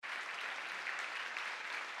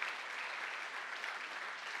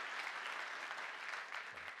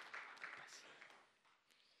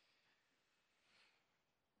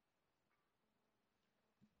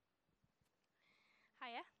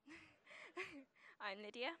I'm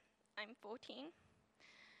Lydia. I'm 14.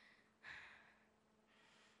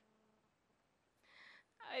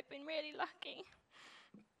 I've been really lucky.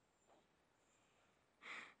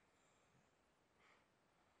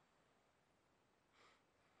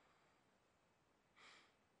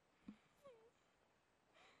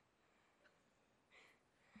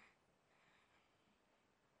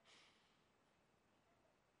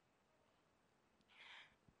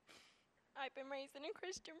 I've been raised in a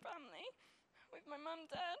Christian family with my mum,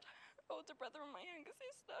 dad, older brother and my younger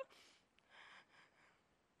sister.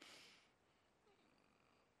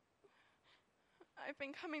 I've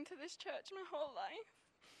been coming to this church my whole life.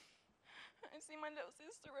 I've seen my little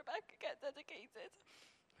sister Rebecca get dedicated,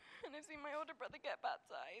 and I've seen my older brother get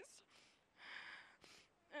baptized.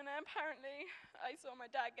 And apparently I saw my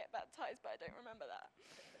dad get baptized, but I don't remember that.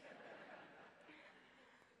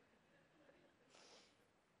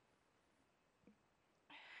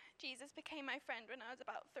 Jesus became my friend when I was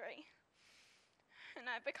about 3, and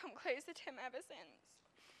I've become closer to him ever since.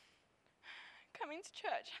 Coming to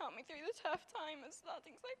church helped me through the tough time of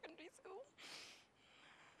starting secondary school,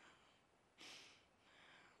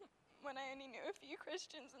 when I only knew a few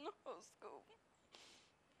Christians in the whole school.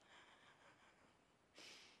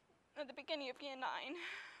 At the beginning of year 9,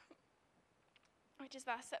 which is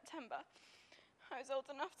last September, I was old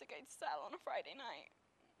enough to go to Cell on a Friday night,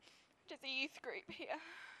 which is a youth group here.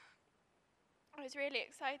 I was really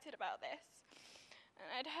excited about this, and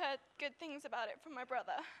I'd heard good things about it from my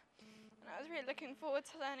brother, and I was really looking forward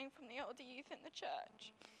to learning from the older youth in the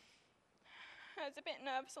church. I was a bit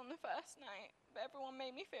nervous on the first night, but everyone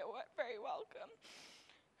made me feel very welcome,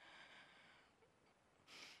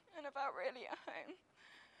 and I felt really at home,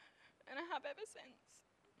 and I have ever since.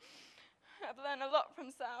 I've learned a lot from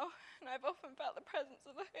Cell, and I've often felt the presence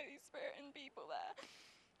of the Holy Spirit in people there,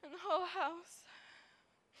 and the whole house.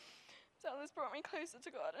 Cell has brought me closer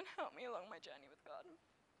to God and helped me along my journey with God.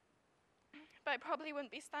 But I probably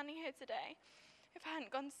wouldn't be standing here today if I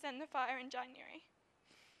hadn't gone to Send the Fire in January.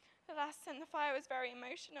 The last Send the Fire was very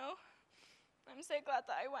emotional. I'm so glad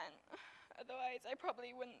that I went, otherwise I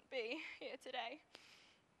probably wouldn't be here today.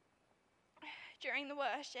 During the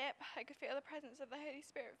worship, I could feel the presence of the Holy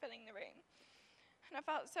Spirit filling the room. And I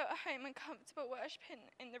felt so at home and comfortable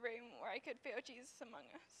worshiping in the room where I could feel Jesus among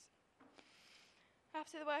us.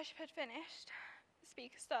 After the worship had finished, the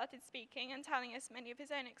speaker started speaking and telling us many of his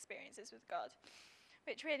own experiences with God,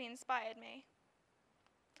 which really inspired me.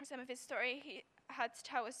 Some of his story he had to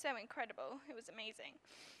tell was so incredible, it was amazing.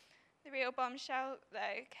 The real bombshell,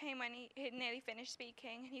 though, came when he had nearly finished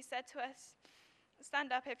speaking, and he said to us,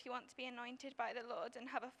 "Stand up if you want to be anointed by the Lord and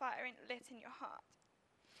have a fire lit in your heart."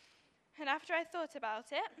 And after I thought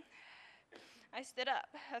about it, I stood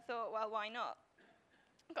up. I thought, well, why not?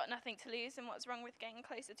 I've got nothing to lose, and what's wrong with getting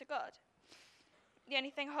closer to God? The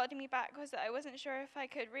only thing holding me back was that I wasn't sure if I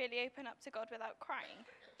could really open up to God without crying.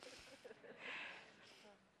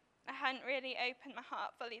 I hadn't really opened my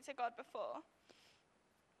heart fully to God before.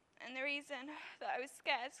 And the reason that I was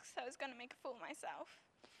scared is because I was going to make a fool of myself.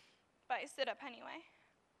 But I stood up anyway.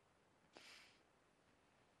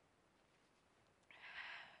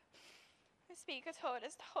 The speaker told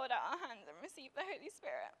us to hold out our hands and receive the Holy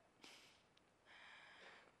Spirit.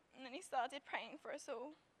 And then he started praying for us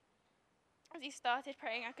all. As he started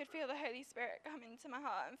praying, I could feel the Holy Spirit come into my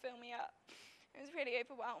heart and fill me up. It was really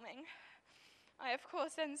overwhelming. I, of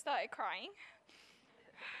course, then started crying,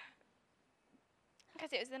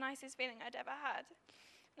 because it was the nicest feeling I'd ever had.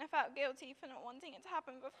 And I felt guilty for not wanting it to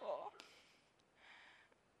happen before.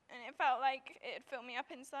 And it felt like it had filled me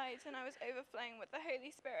up inside, and I was overflowing with the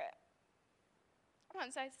Holy Spirit.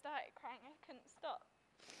 Once I started crying, I couldn't stop.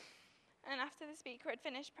 And after the speaker had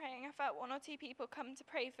finished praying, I felt 1 or 2 people come to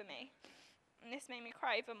pray for me. And this made me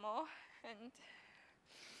cry even more, and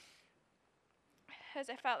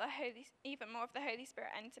as I felt even more of the Holy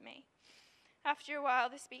Spirit enter me. After a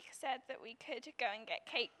while, the speaker said that we could go and get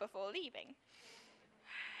cake before leaving.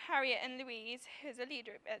 Harriet and Louise, who's a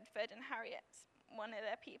leader at Bedford, and Harriet's one of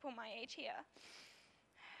the people my age here,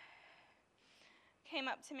 came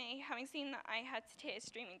up to me, having seen that I had tears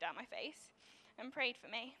streaming down my face, and prayed for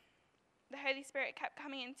me. The Holy Spirit kept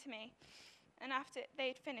coming into me, and after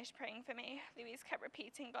they'd finished praying for me, Louise kept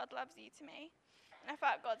repeating, "God loves you," to me, and I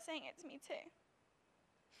felt God saying it to me too.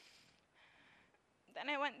 Then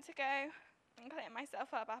I went to go and clear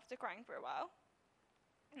myself up after crying for a while,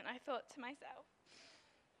 and I thought to myself,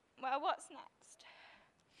 well, what's next?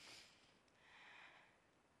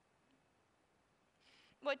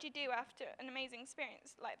 What do you do after an amazing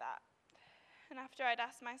experience like that? And after I'd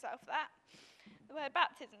asked myself that, the word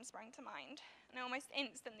baptism sprang to mind, and I almost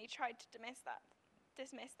instantly tried to dismiss that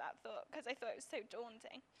dismiss that thought because I thought it was so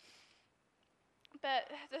daunting.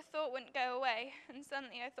 But the thought wouldn't go away, and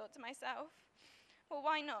suddenly I thought to myself, well,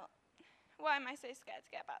 why not? Why am I so scared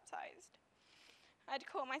to get baptized? I'd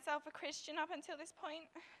called myself a Christian up until this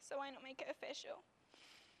point, so why not make it official?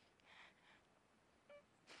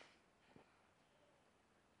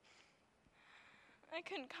 I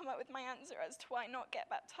couldn't come up with my answer as to why not get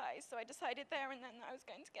baptized, so I decided there and then that I was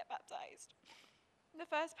going to get baptized. The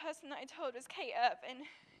first person that I told was Kate Irvin,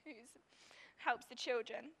 who helps the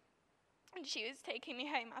children, and she was taking me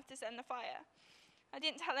home after Send the Fire. I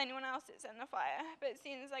didn't tell anyone else at Send the Fire, but as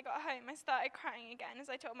soon as I got home, I started crying again as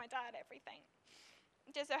I told my dad everything.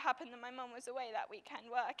 It just so happened that my mum was away that weekend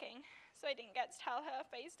working, so I didn't get to tell her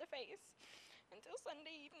face to face until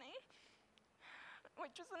Sunday evening,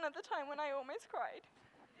 which was another time when I almost cried.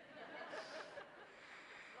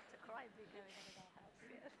 Lots of crying been going on in our house.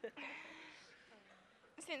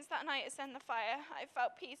 Since that night at Send the Fire, I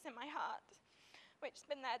felt peace in my heart, which has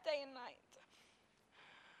been there day and night.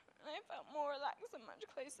 And I felt more relaxed and much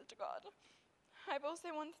closer to God. I've also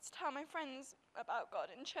wanted to tell my friends about God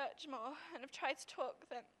in church more, and have tried to talk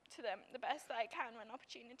to them the best that I can when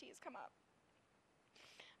opportunities come up.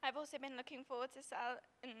 I've also been looking forward to Sal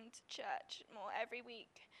and church more every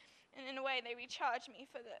week, and in a way they recharge me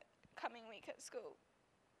for the coming week at school.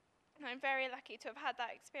 And I'm very lucky to have had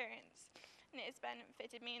that experience, and it has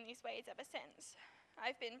benefited me in these ways ever since.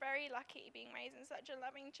 I've been very lucky being raised in such a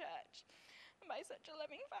loving church and by such a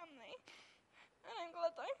loving family, and I'm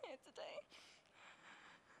glad that I'm here today.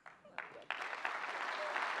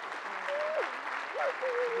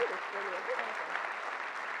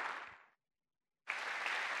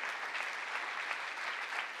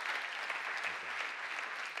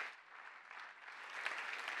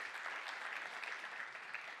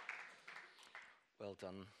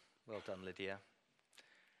 Well done, Lydia.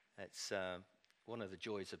 It's one of the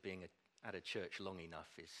joys of being at a church long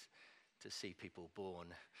enough is to see people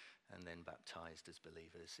born and then baptized as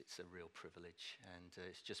believers. It's a real privilege, and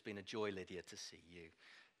it's just been a joy, Lydia, to see you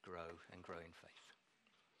grow and grow in faith.